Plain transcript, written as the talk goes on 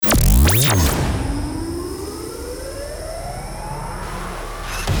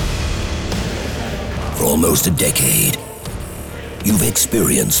For almost a decade, you've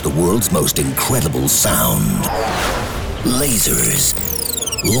experienced the world's most incredible sound. Lasers,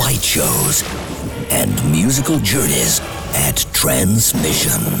 light shows, and musical journeys at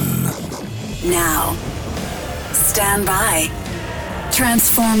Transmission. Now, stand by.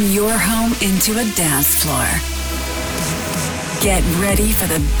 Transform your home into a dance floor. Get ready for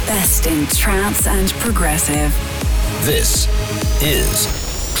the best in trance and progressive. This is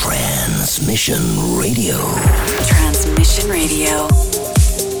Transmission Radio. Transmission Radio.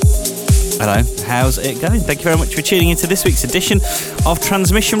 Hello, how's it going? Thank you very much for tuning into this week's edition of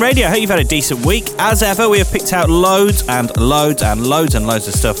Transmission Radio. I hope you've had a decent week. As ever, we have picked out loads and loads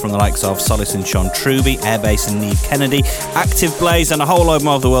of stuff from the likes of Solis and Truby, Airbase and Neev Kennedy, ActiveBlaze, and a whole load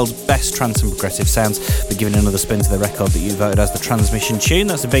more of the world's best trance and progressive sounds. We're giving another spin to the record that you voted as the Transmission tune.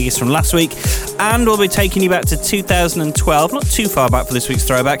 That's the biggest from last week. And we'll be taking you back to 2012, not too far back for this week's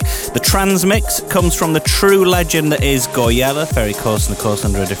throwback. The Transmix comes from the true legend that is Gouryella, Ferry Corsten, of course,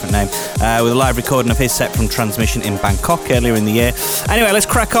 under a different name, with a live recording of his set from Transmission in Bangkok earlier in the year. Anyway, let's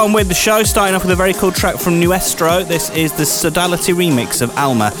crack on with the show, starting off with a very cool track from Nuestro. This is the Sodality remix of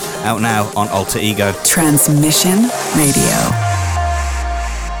Alma, out now on Alter Ego. Transmission Radio.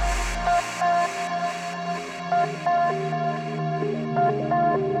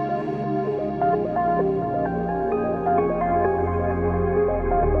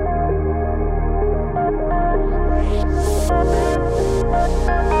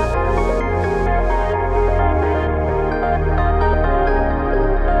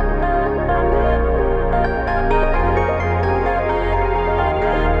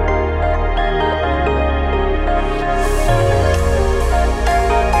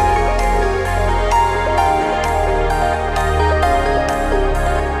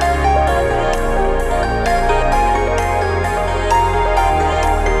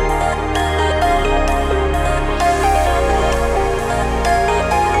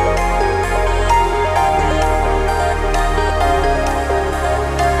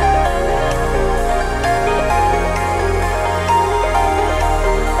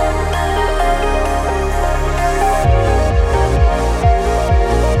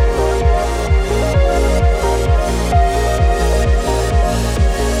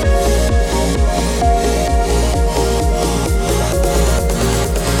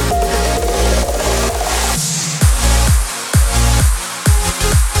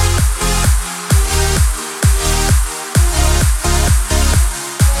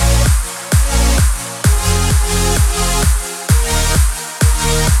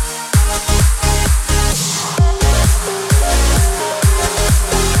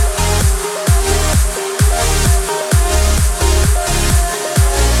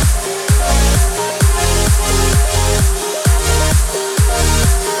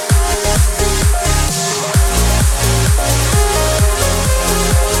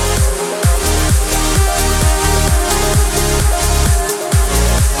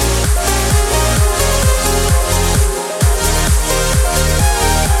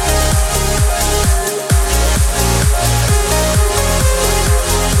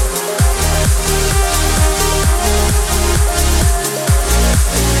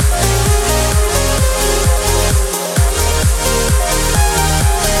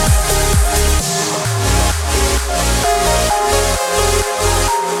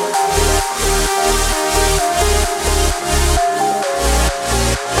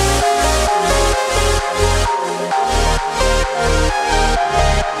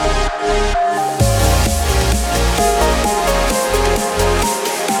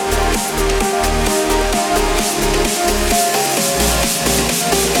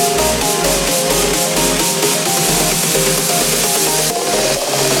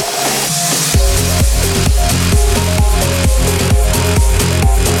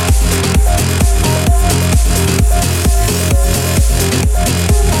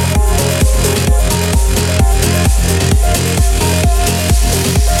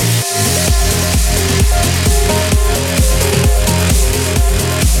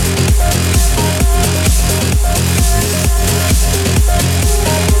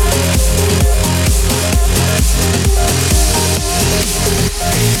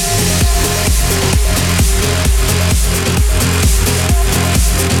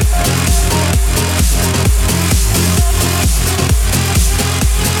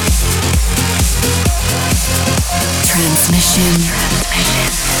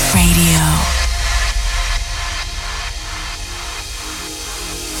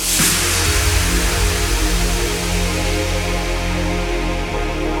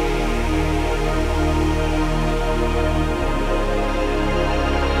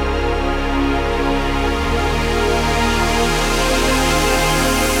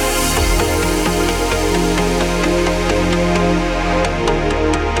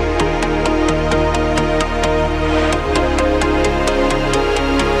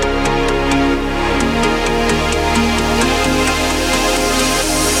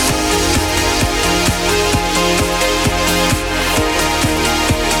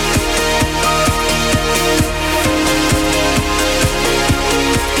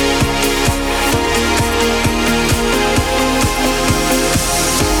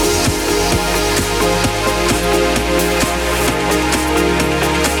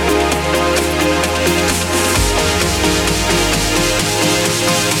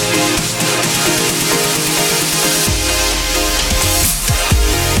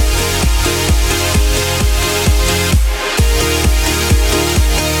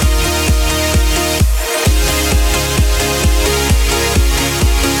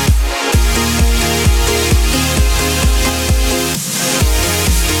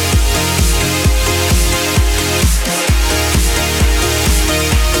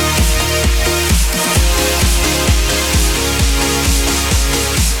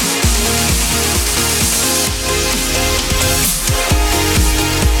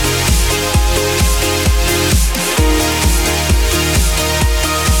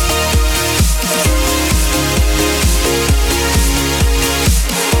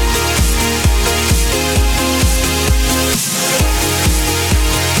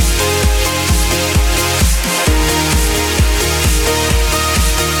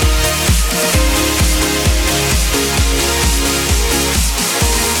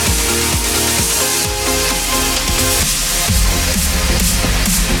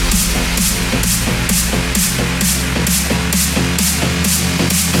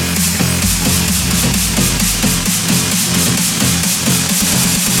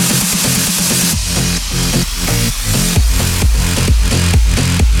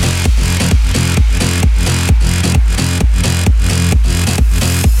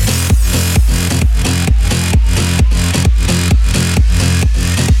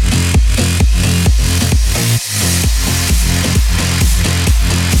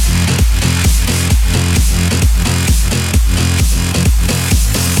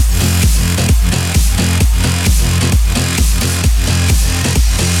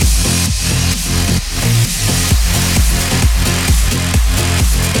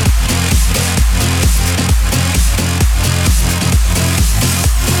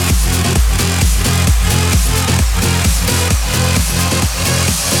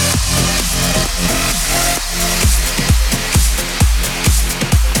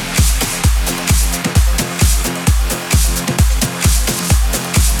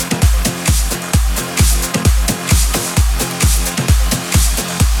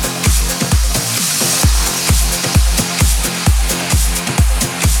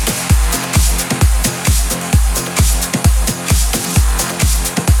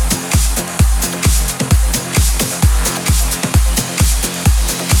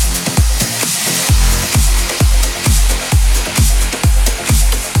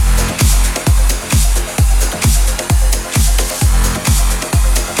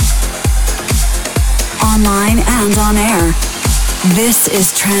 online and on air. This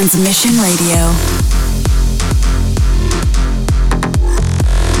is Transmission Radio.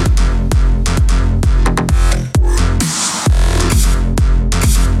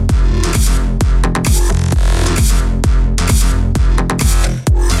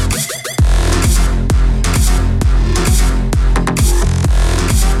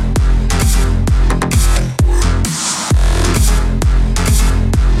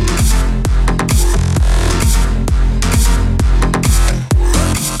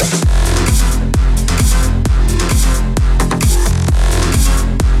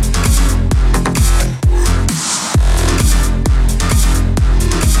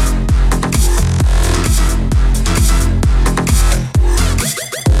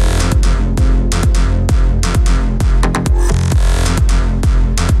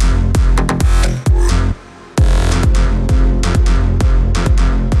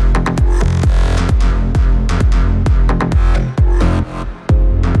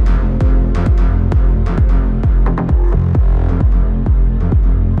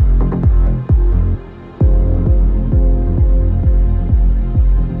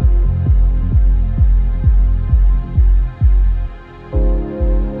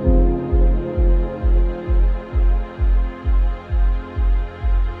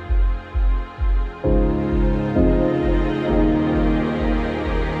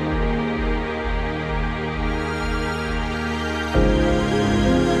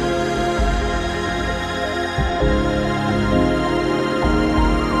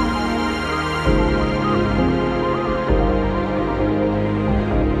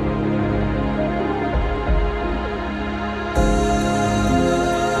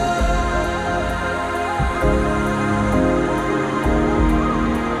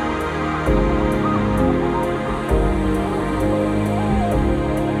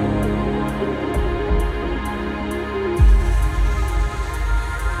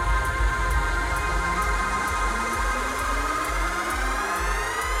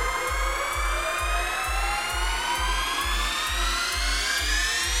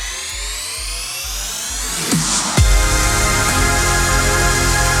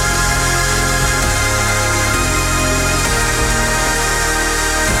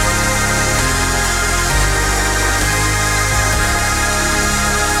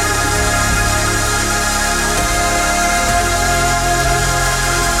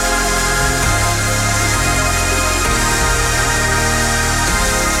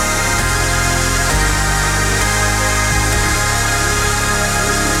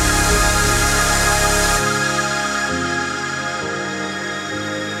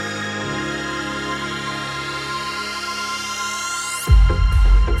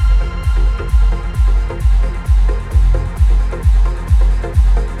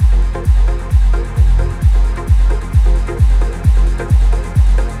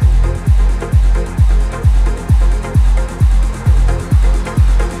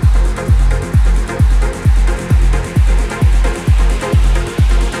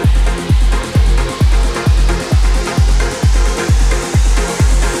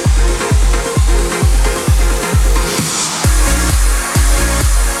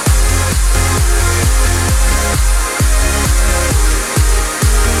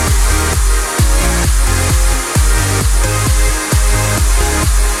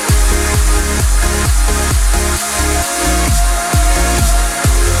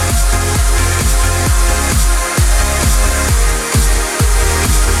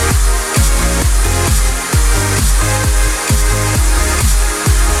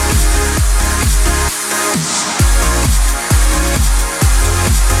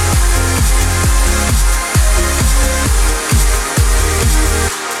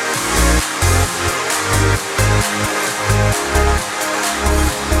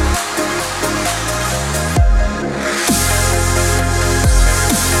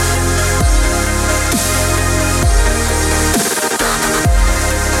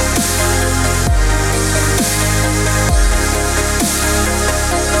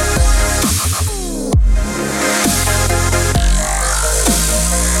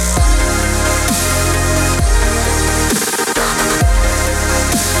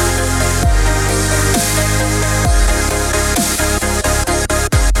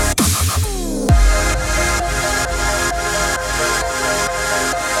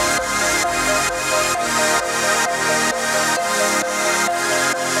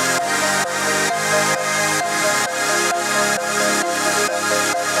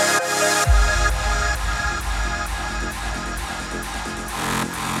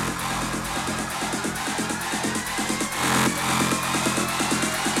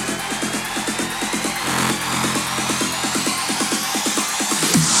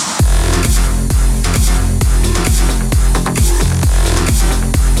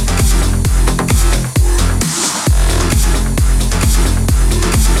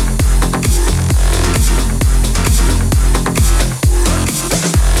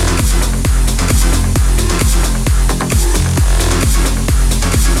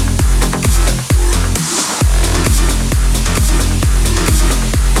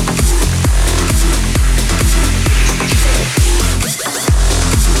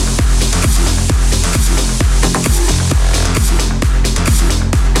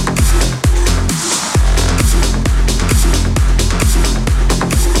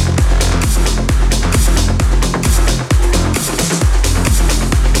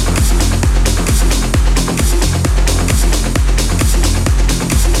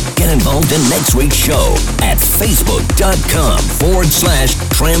 to next week's show at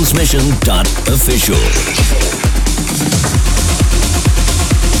facebook.com/transmission.official.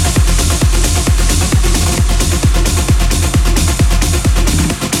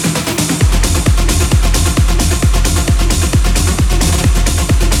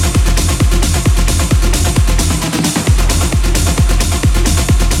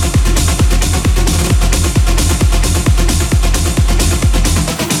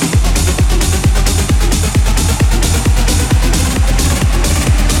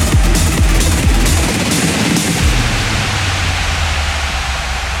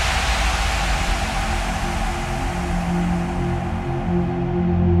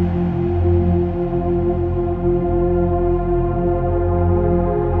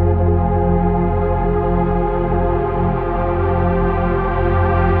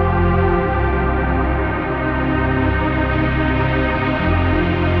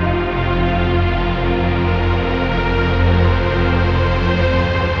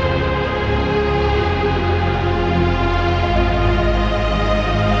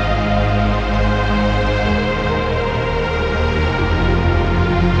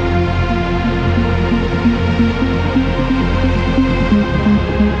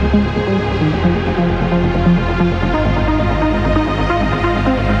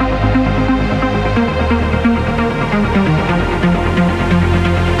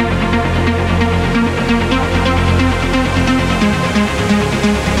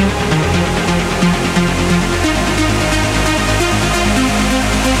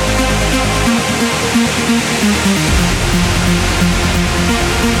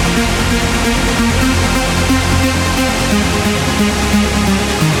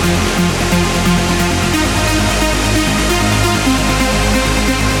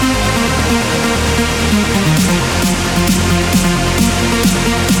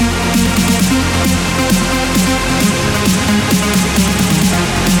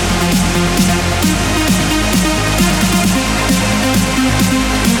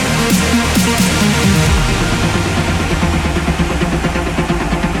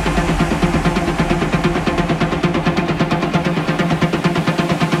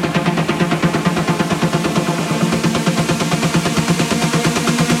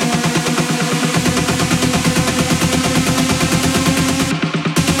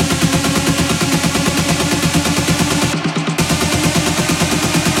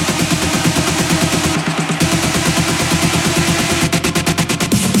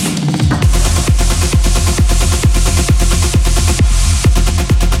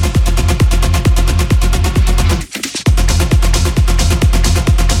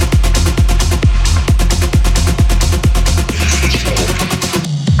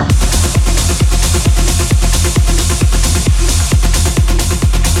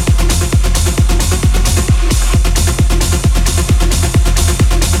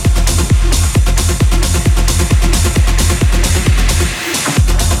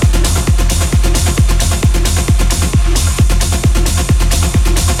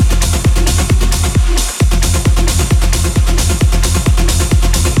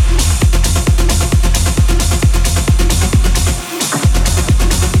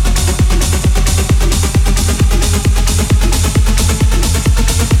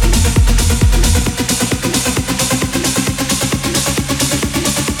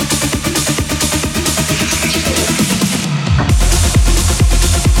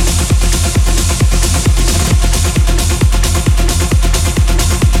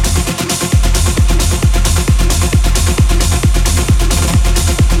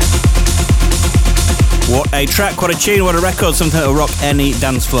 a track, what a tune, what a record, something that will rock any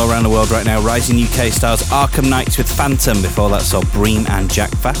dance floor around the world right now. Rising UK stars Arkham Nights with Phantom. Before that saw Breame and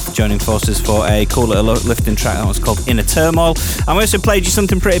Jack Vath joining forces for a cool little lifting track that was called Inner Turmoil. And we also played you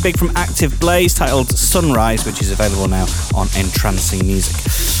something pretty big from ActiveBlaze titled Sunrise, which is available now on Entrancing Music.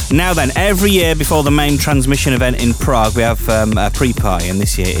 Now then, every year before the main transmission event in Prague, we have a pre-party, and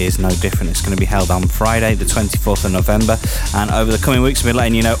this year is no different. It's going to be held on Friday, the 24th of November, and over the coming weeks we'll be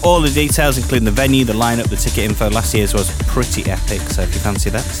letting you know all the details, including the venue, the lineup, the ticket info. Last year's was pretty epic, so if you fancy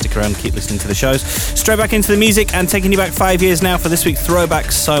that, stick around, keep listening to the shows. Straight back into the music, and taking you back 5 years now for this week's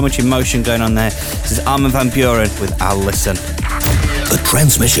Throwback. So much emotion going on there. This is Armin van Buuren with I'll Listen. The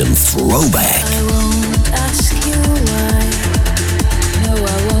Transmission Throwback. I won't ask you why. No,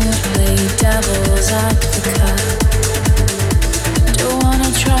 I won't play devil's advocate. Don't wanna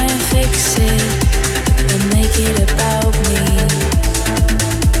try and fix it and make it about me.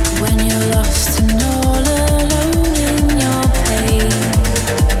 When you're lost and all alone in your pain,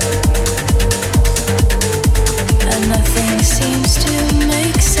 and nothing seems to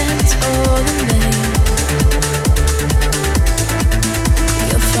make sense. Oh,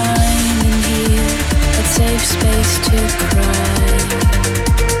 safe space to cry.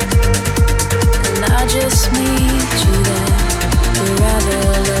 And I just meet you there, wherever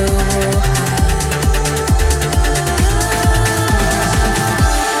low or high.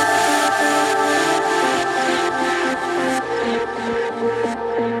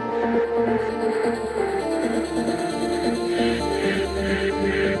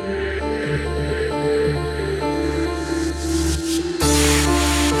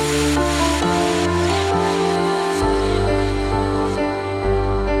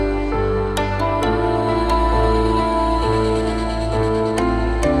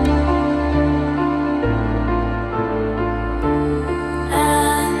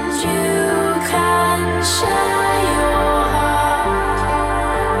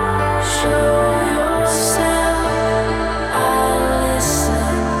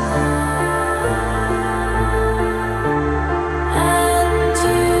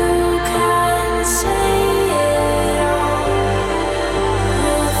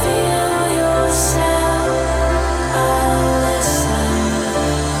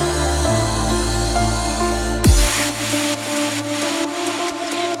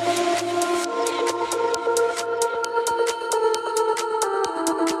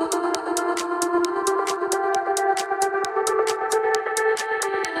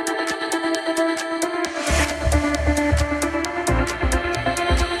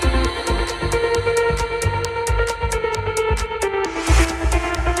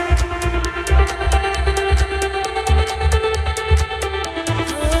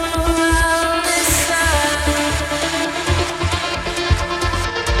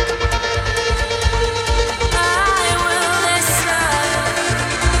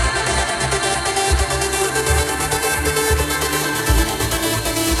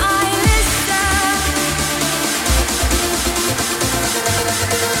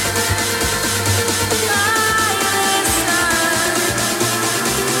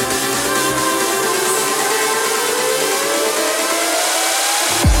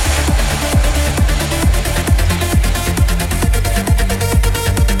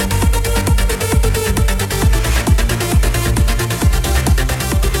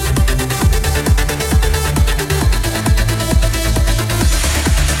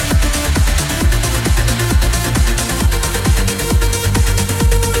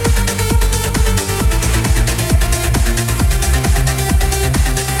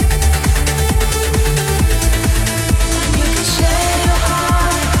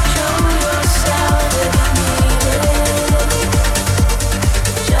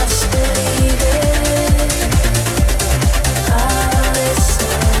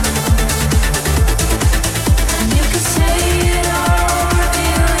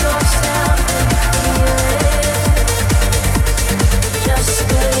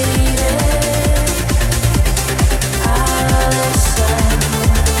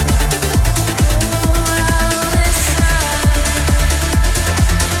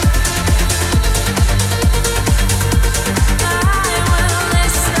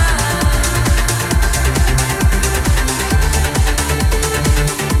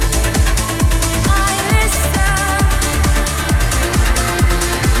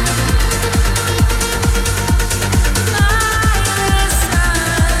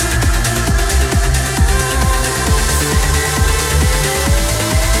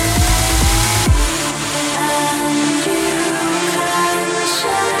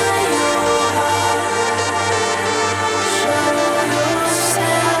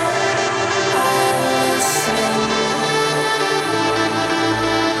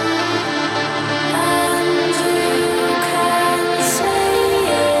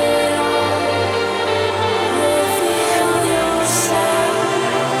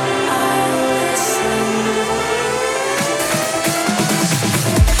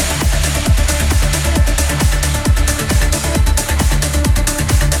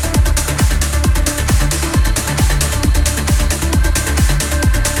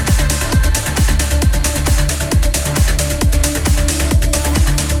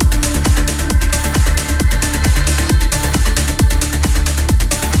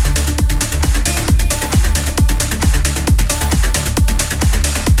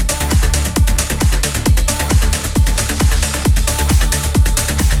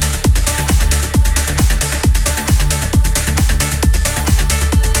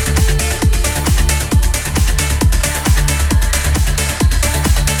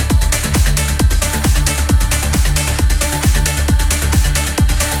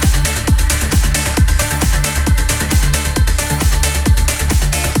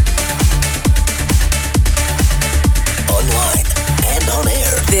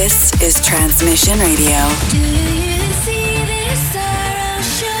 This is Transmission Radio. Do you see this sorrow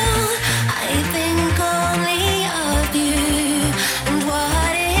show? I think only of you and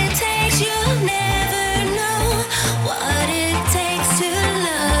what it takes. You'll never know what it takes to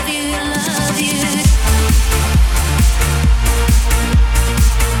love you, love you.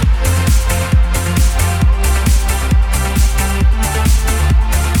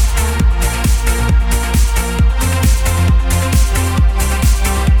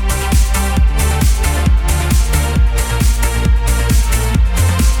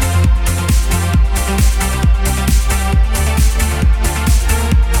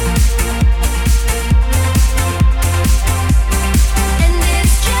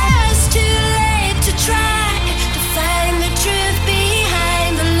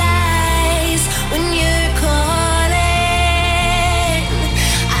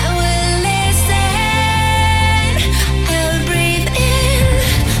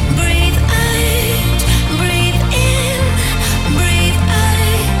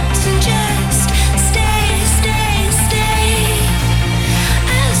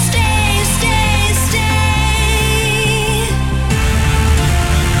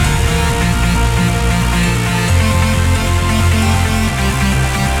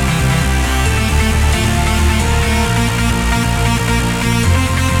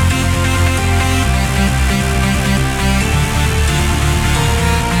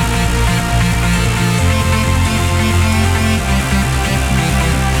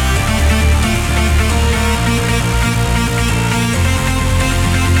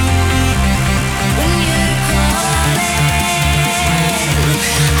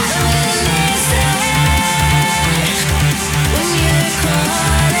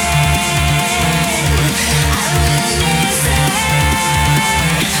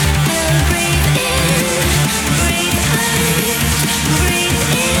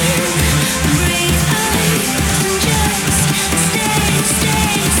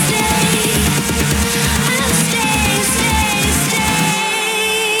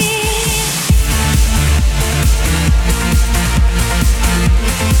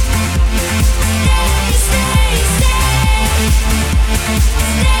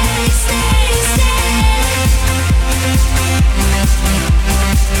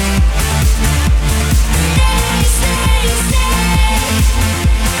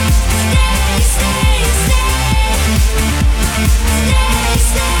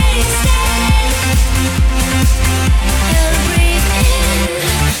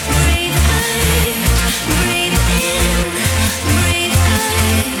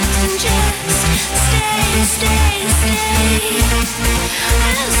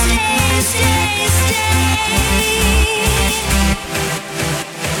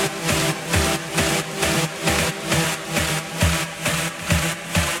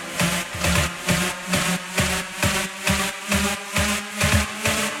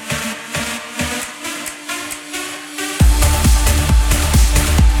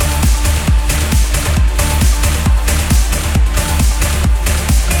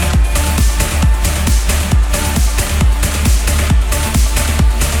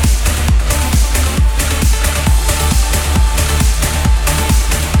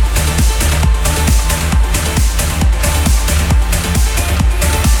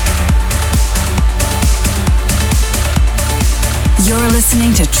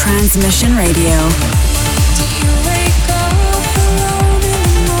 Listening to Transmission Radio.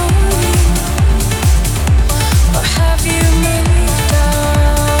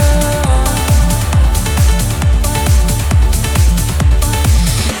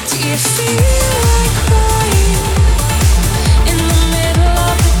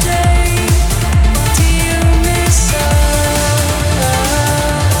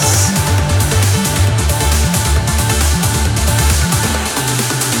 Us.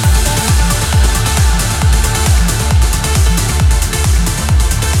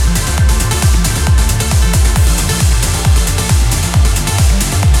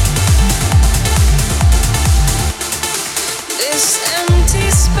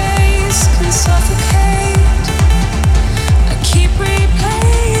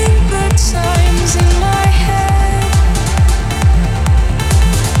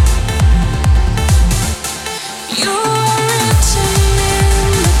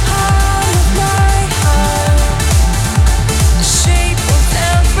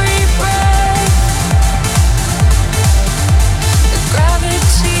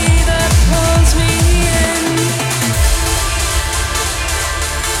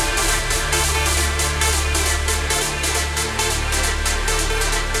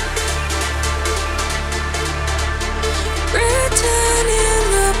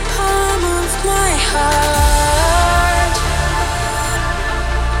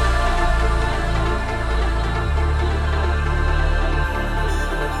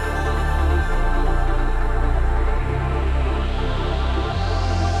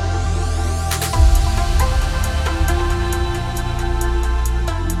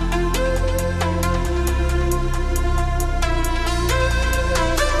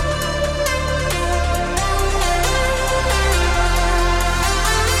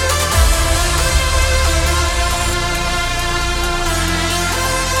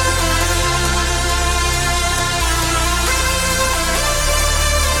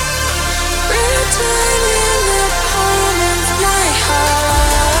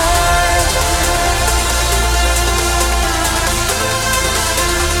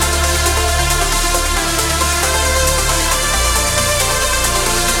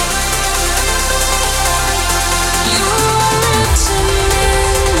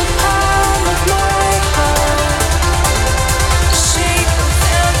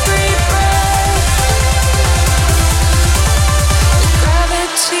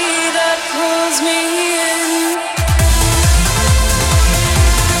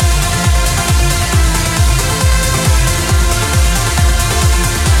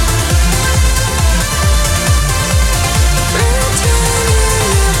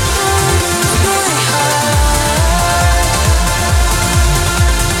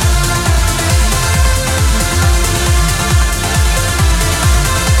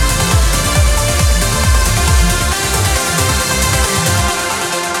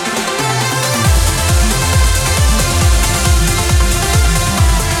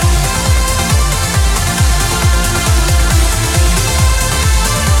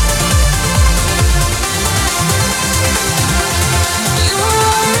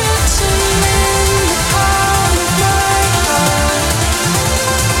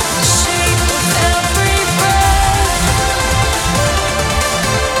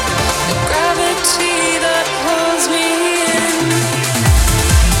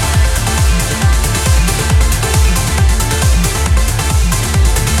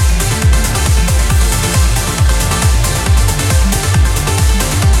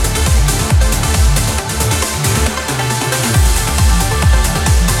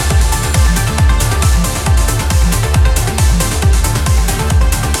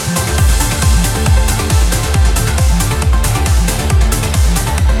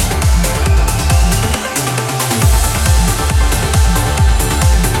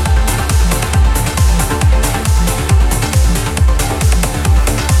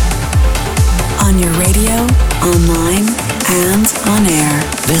 online and on air.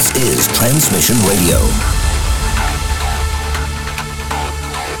 This is Transmission Radio.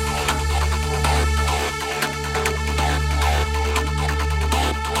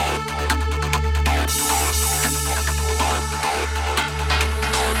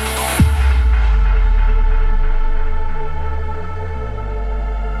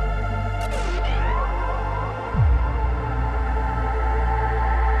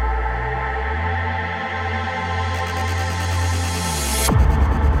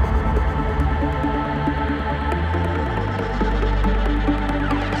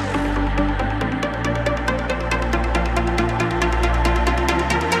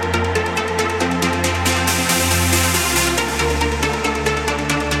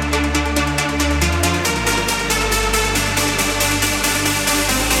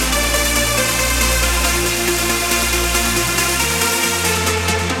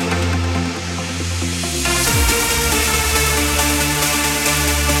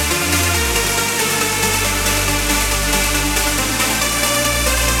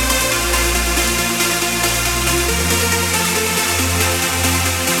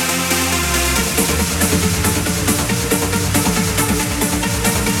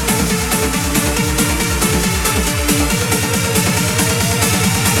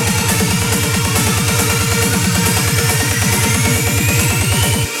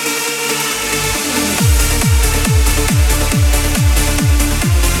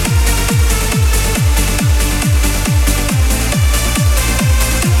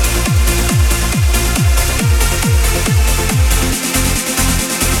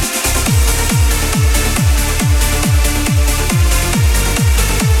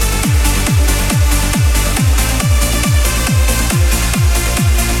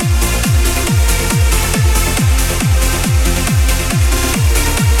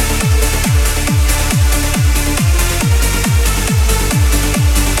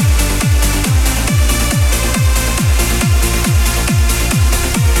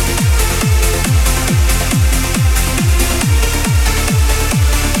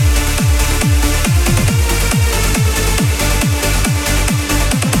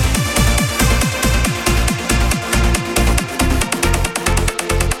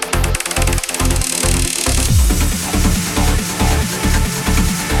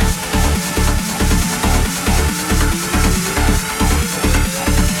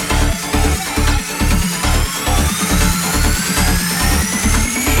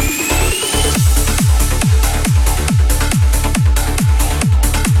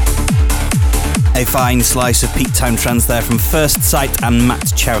 A fine slice of peak time trance there from First Sight and Matt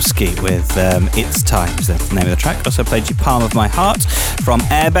Chowski with It's Time is the name of the track. Also played you Palm of My Heart from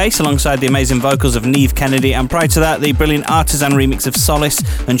Airbase alongside the amazing vocals of Neev Kennedy, and prior to that the brilliant Artisan remix of Solis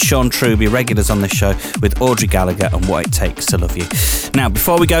and Sean Truby, regulars on this show, with Audrey Gallagher and What It Takes to Love You. Now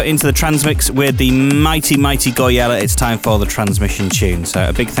before we go into the Transmix with the mighty Gouryella, it's time for the transmission tune. So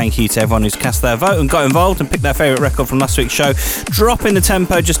a big thank you to everyone who's cast their vote and got involved and picked their favourite record from last week's show, dropping the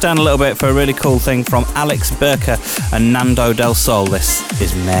tempo just down a little bit for a really cool thing from Alex Byrka and Nando del Sol. This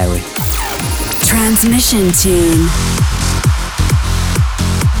is Mary. Transmission tune.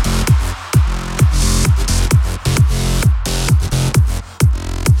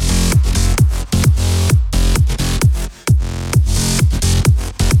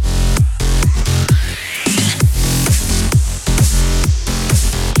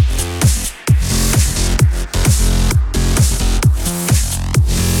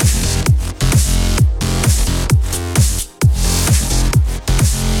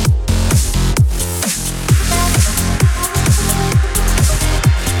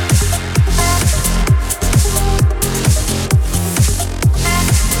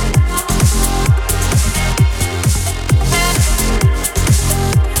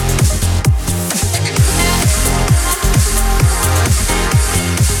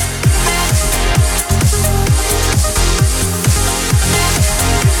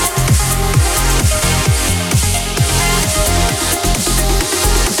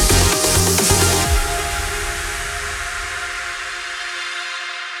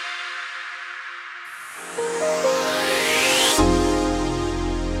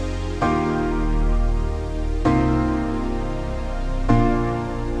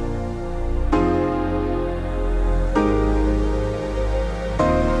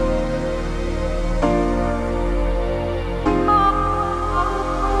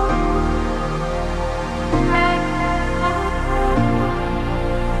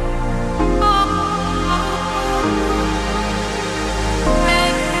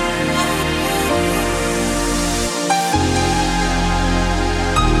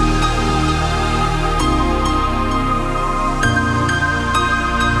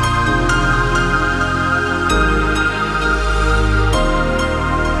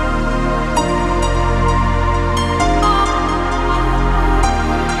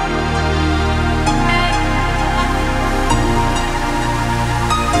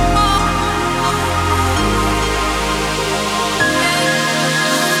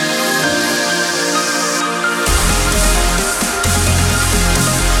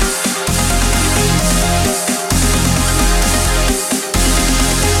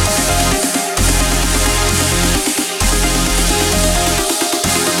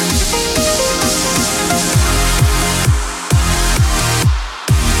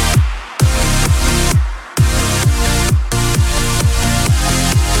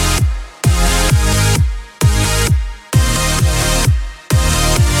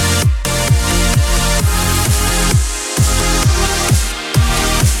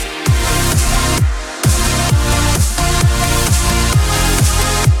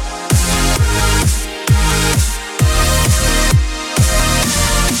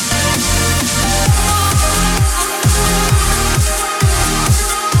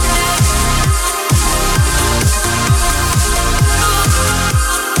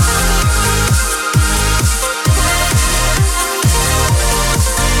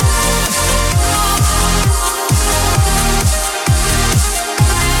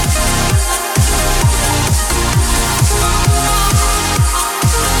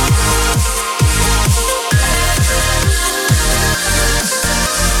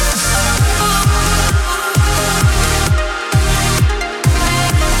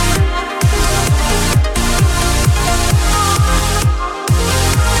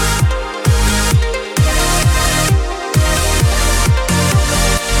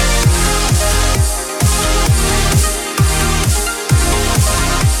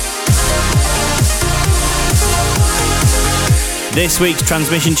 This week's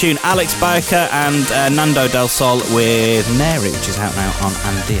transmission tune, Alex Byrka and Nando Del Sol with Mary, which is out now on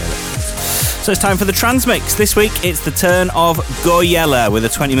Andea. So it's time for the Transmix. This week it's the turn of Gouryella with a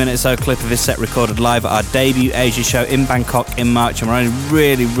 20-minute or so clip of his set recorded live at our debut Asia show in Bangkok in March, and we're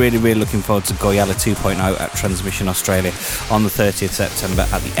only really looking forward to Gouryella 2.0 at Transmission Australia on the 30th September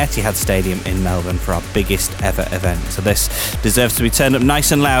at the Etihad Stadium in Melbourne for our biggest ever event. So this deserves to be turned up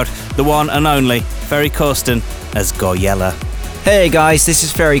nice and loud. The one and only Ferry Corsten as Gouryella. Hey guys, this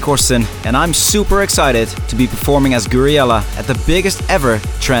is Ferry Corsten, and I'm super excited to be performing as Gouryella at the biggest ever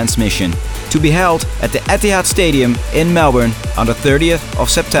Transmission, to be held at the Etihad Stadium in Melbourne on the 30th of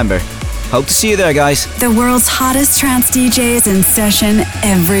September. Hope to see you there, guys. The world's hottest trance DJs in session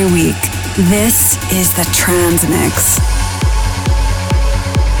every week. This is the Transmix.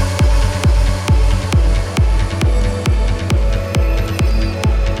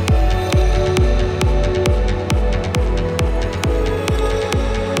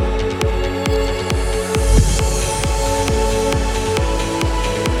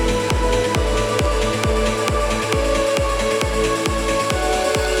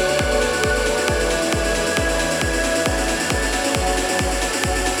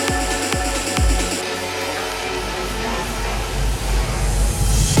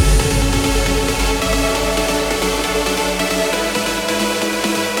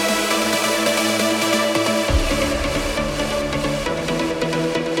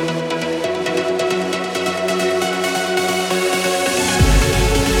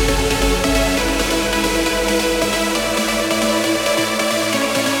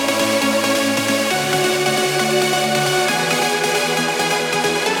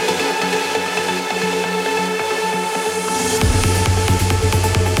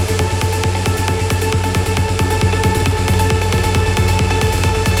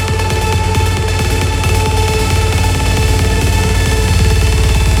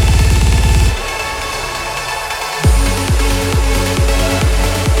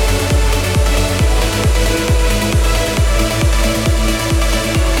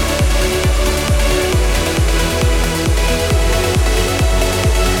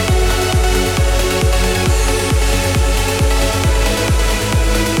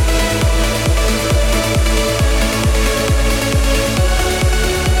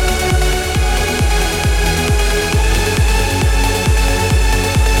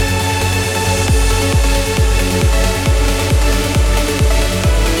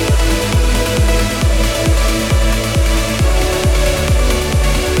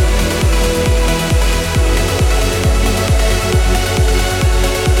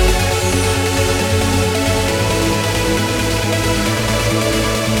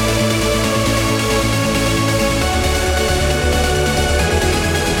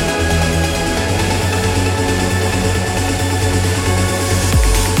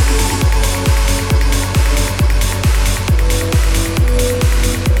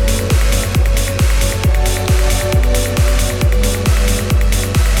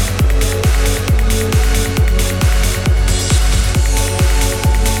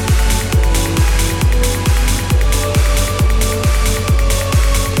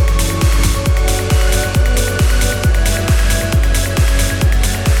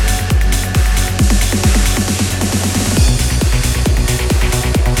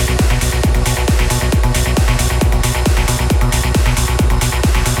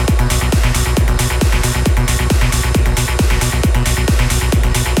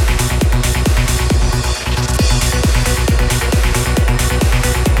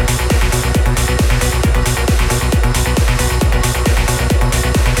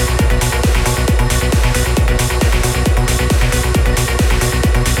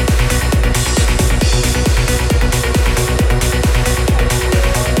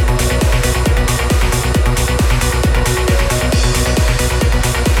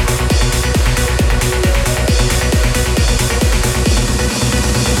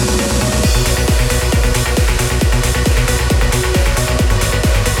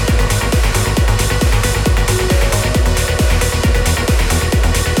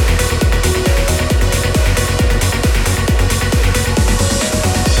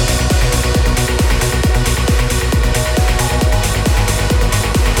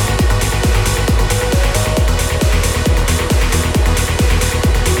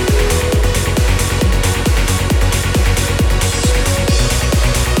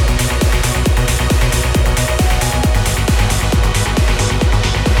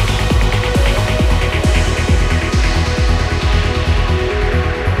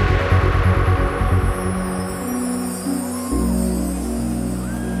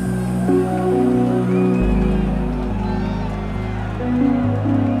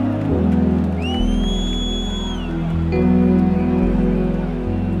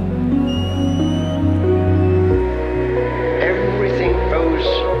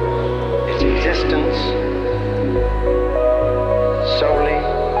 distance, solely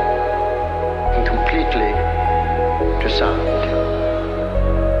and completely to sound.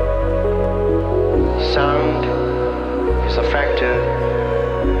 Sound is the factor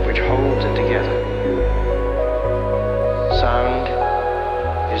which holds it together. Sound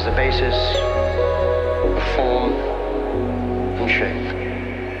is the basis of form and shape.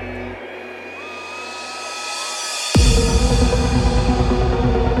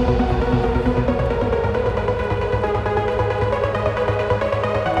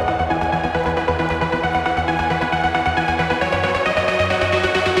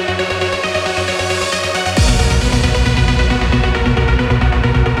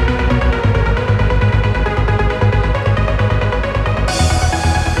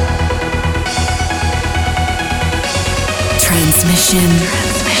 Transmission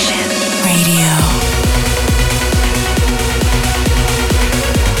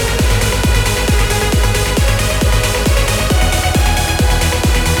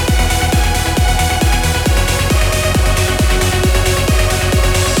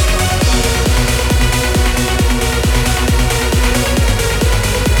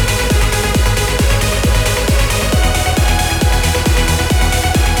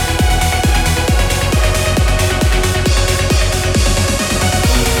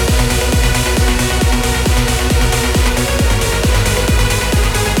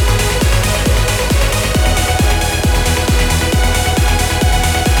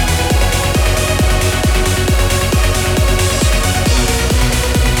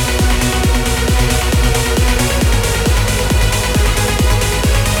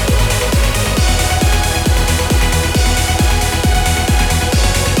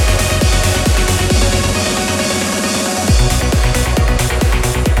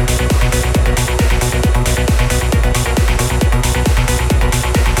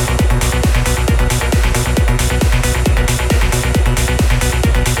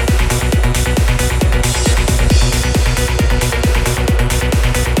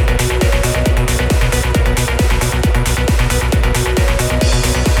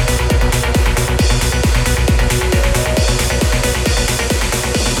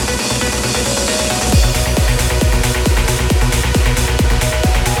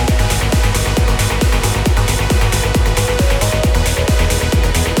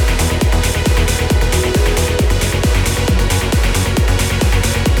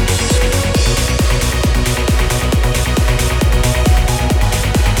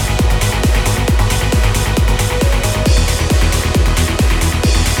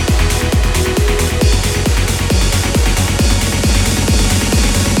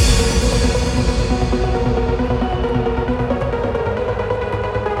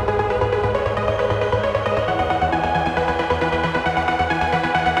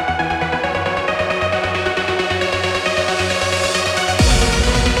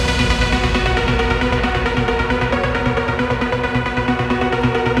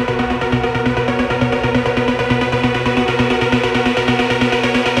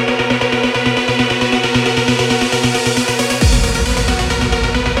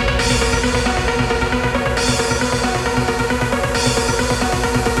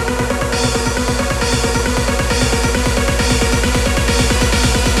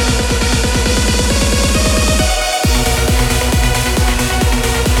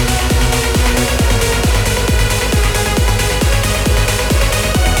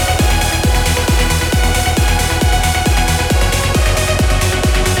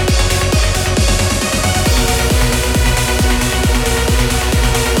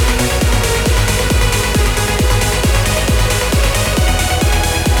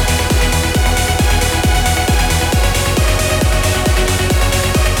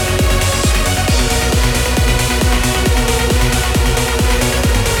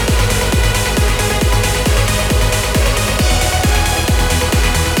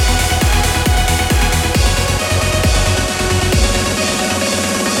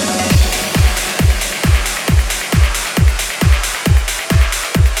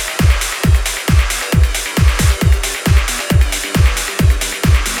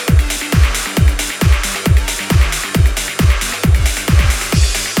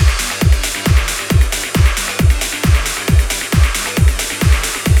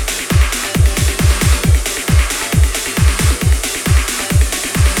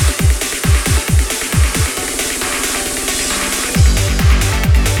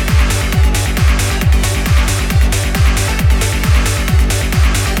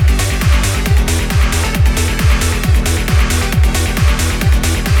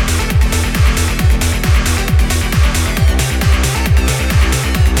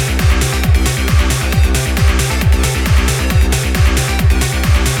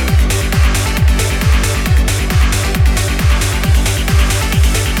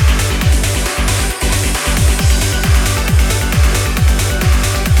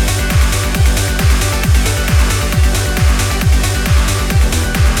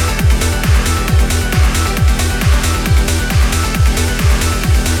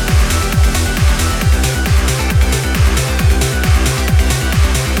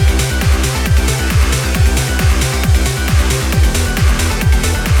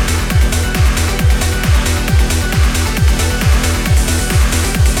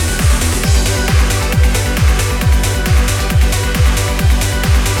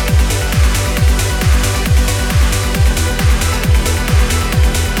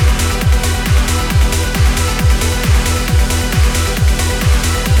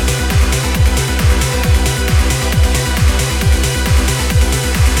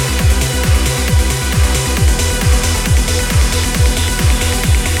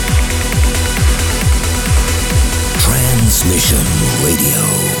Transmission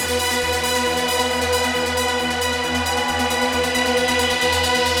Radio.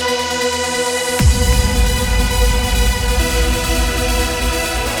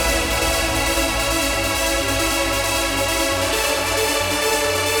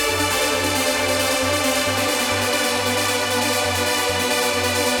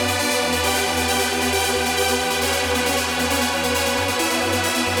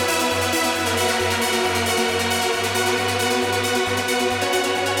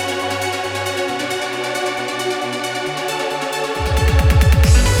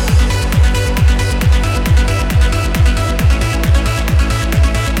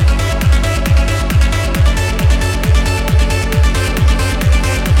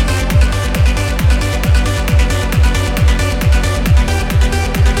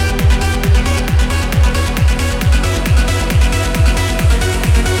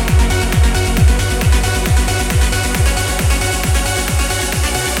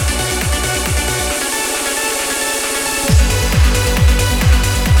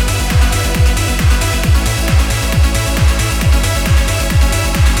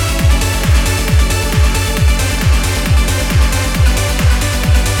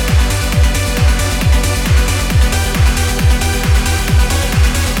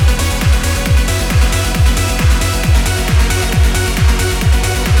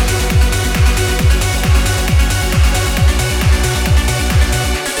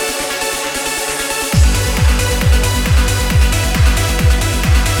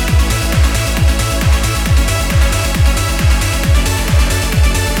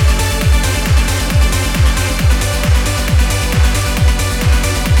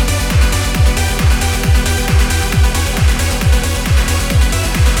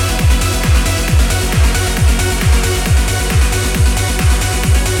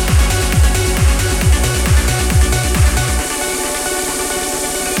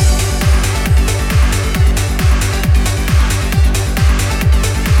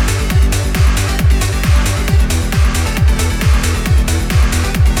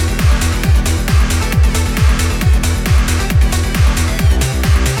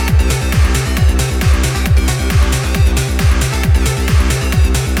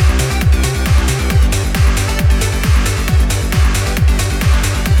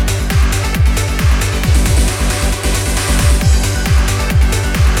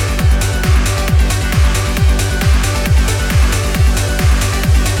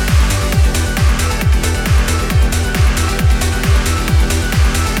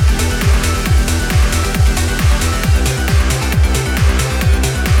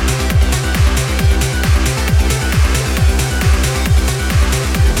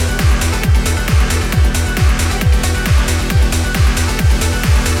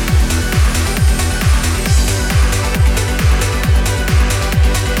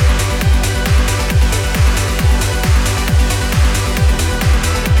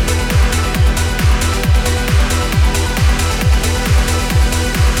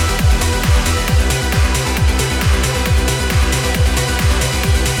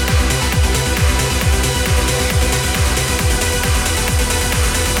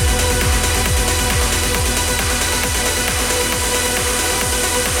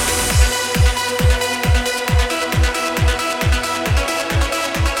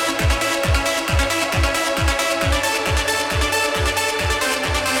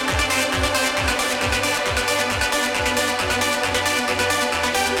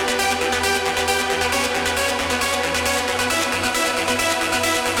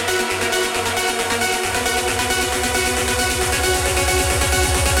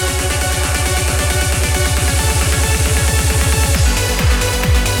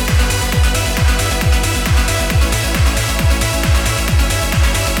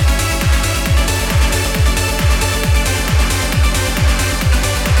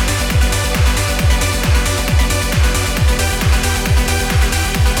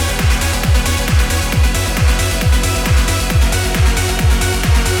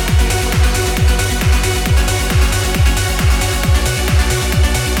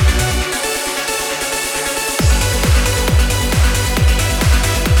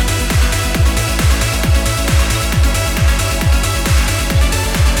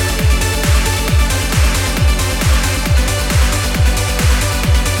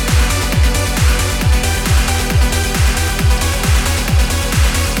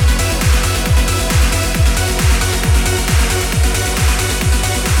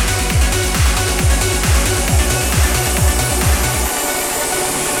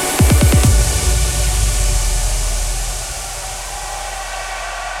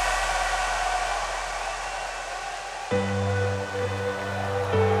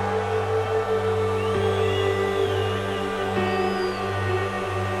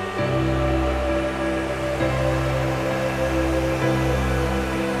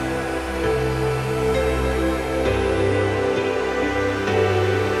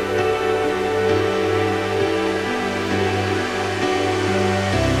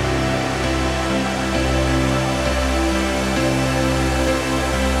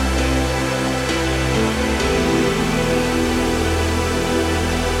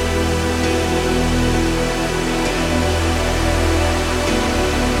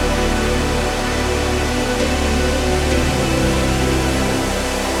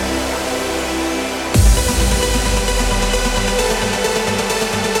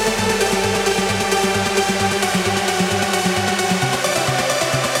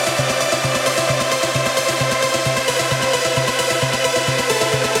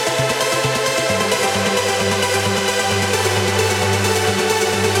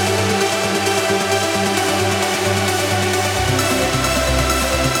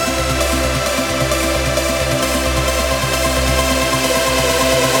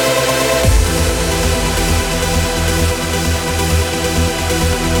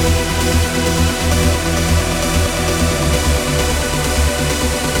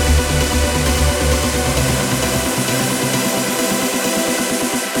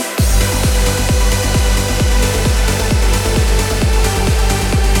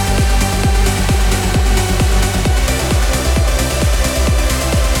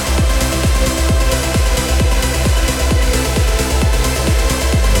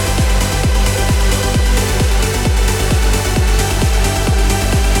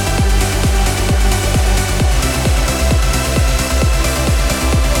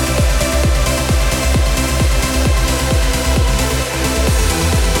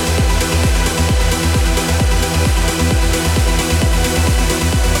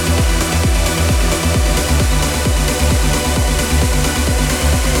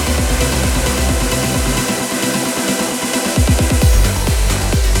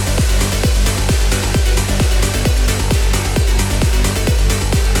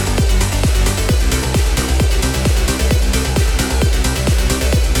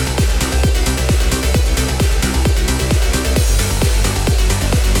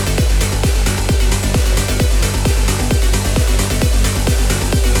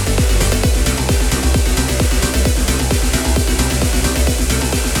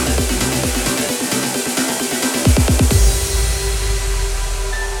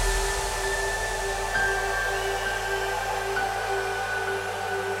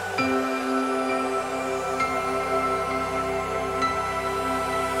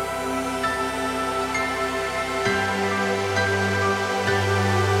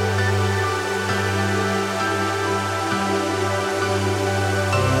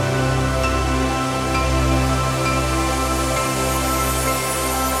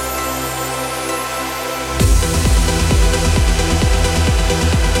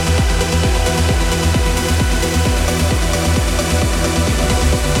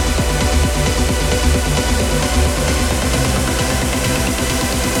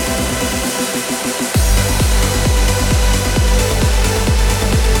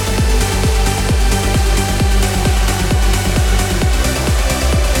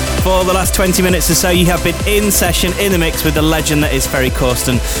 For the last 20 minutes or so, you have been in session, in the mix with the legend that is Ferry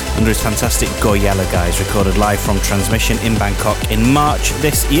Corsten under his fantastic Gouryella, guys, recorded live from Transmission in Bangkok in March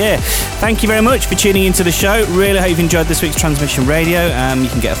this year. Thank you very much for tuning into the show. Really hope you've enjoyed this week's Transmission Radio. You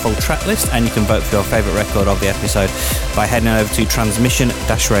can get a full track list and you can vote for your favourite record of the episode by heading over to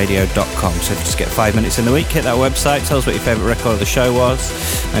transmission-radio.com. So if you just get 5 minutes in the week, hit that website, tell us what your favourite record of the show was.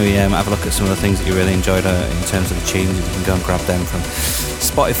 Maybe have a look at some of the things that you really enjoyed in terms of the tunes. You can go and grab them from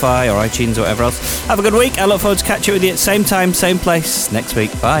Spotify or iTunes or whatever else. Have a good week. I look forward to catching up with you at same time, same place next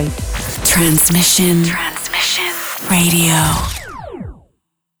week. Bye. Transmission Radio.